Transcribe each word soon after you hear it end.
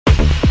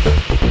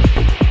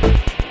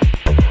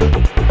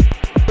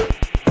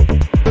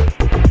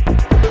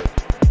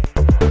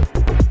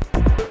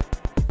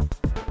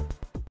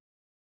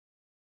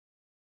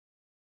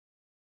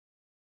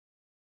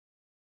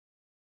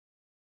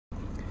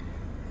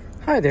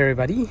Hi there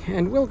everybody,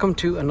 and welcome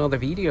to another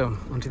video.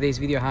 On today's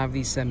video I have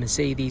this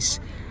Mercedes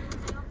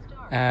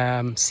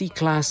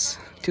C-Class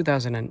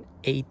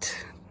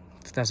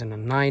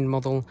 2008-2009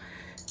 model,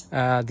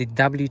 the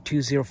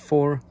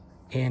W204,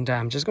 and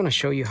I'm just going to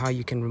show you how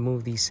you can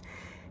remove this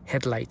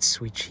headlight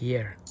switch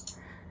here.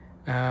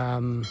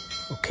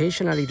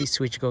 Occasionally this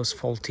switch goes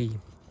faulty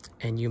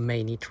and you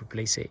may need to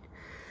replace it.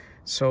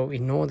 So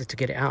in order to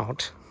get it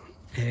out,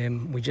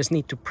 we just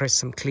need to press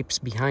some clips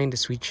behind the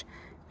switch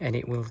and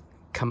it will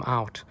come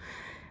out.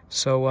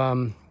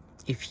 So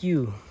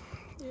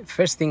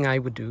first thing I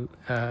would do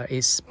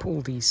is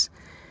pull these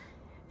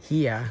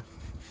here.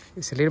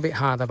 It's a little bit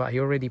harder, but I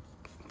already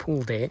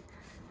pulled it.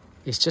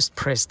 It's just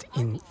pressed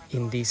in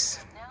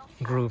this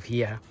groove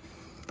here.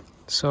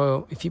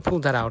 So if you pull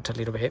that out a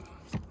little bit,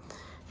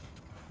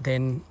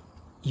 then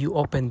you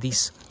open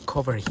this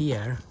cover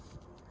here.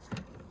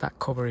 That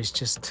cover is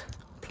just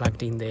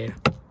plugged in there.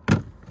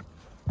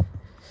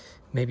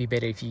 Maybe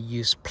better if you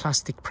use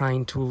plastic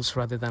prying tools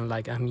rather than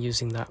like I'm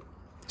using that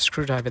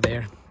screwdriver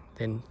there.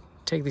 Then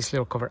take this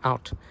little cover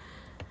out.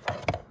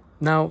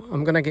 Now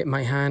I'm gonna get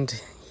my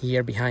hand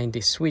here behind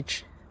this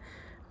switch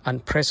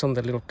and press on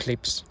the little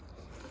clips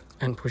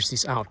and push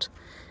this out.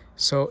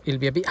 So it'll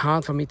be a bit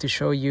hard for me to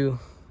show you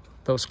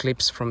those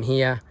clips from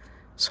here.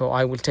 So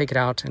I will take it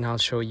out and I'll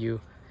show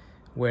you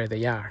where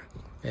they are.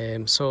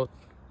 So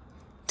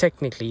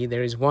technically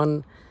there is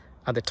one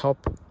at the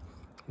top,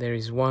 there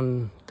is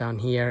one down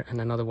here and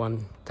another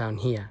one down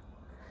here.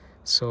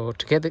 So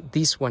to get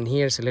this one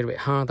here is a little bit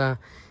harder.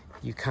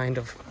 You kind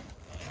of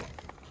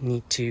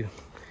need to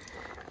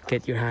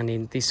get your hand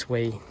in this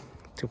way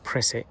to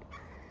press it.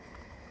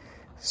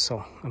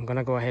 So I'm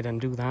gonna go ahead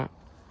and do that.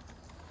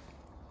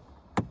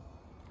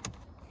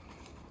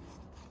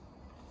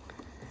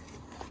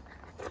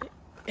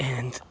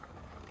 And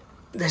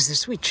there's the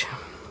switch.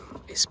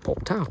 It's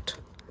popped out.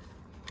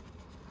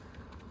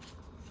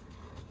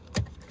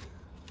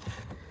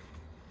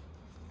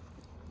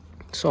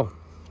 So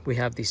we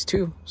have these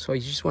two, so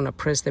you just want to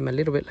press them a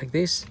little bit like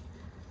this,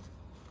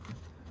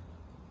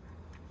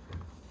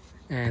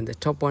 and the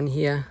top one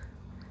here,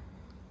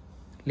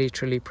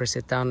 literally press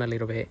it down a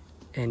little bit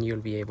and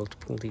you'll be able to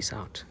pull these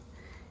out.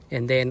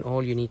 And then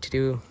all you need to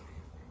do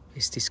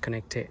is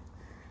disconnect it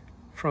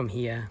from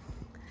here.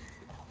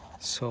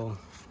 So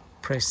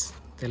press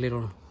the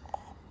little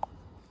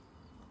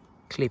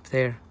clip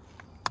there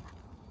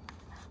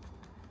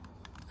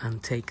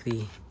and take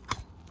the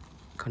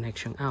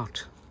connection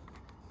out.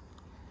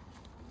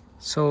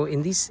 So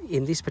in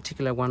this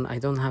particular one, I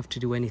don't have to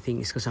do anything.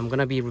 It's because I'm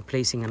gonna be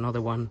replacing another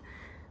one.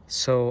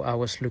 So I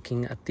was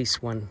looking at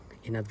this one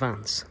in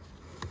advance.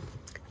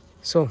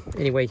 So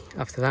anyway,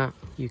 after that,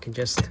 you can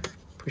just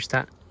push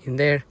that in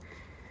there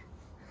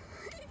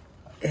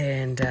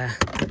and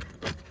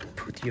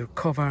put your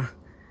cover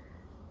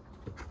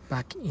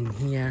back in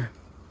here.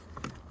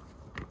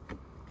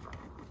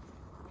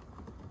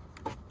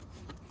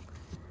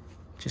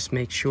 Just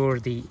make sure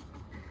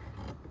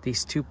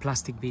these two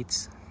plastic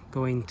bits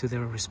go into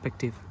their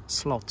respective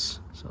slots.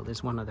 So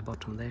there's one at the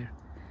bottom there.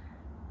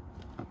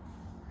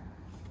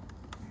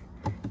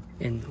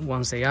 And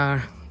once they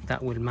are,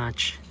 that will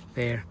match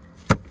there.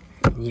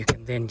 And you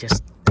can then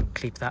just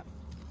clip that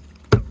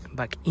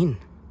back in.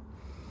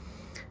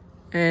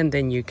 And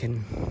then you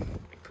can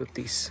put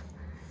this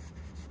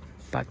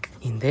back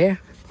in there.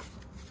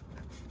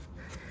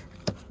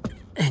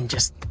 And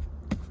just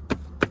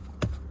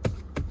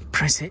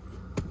press it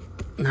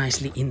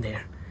nicely in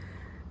there.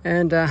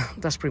 And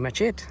that's pretty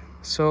much it.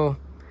 So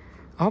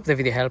I hope the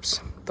video helps.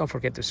 Don't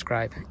forget to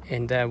subscribe,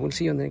 and we'll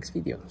see you in the next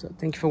video. So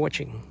thank you for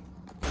watching.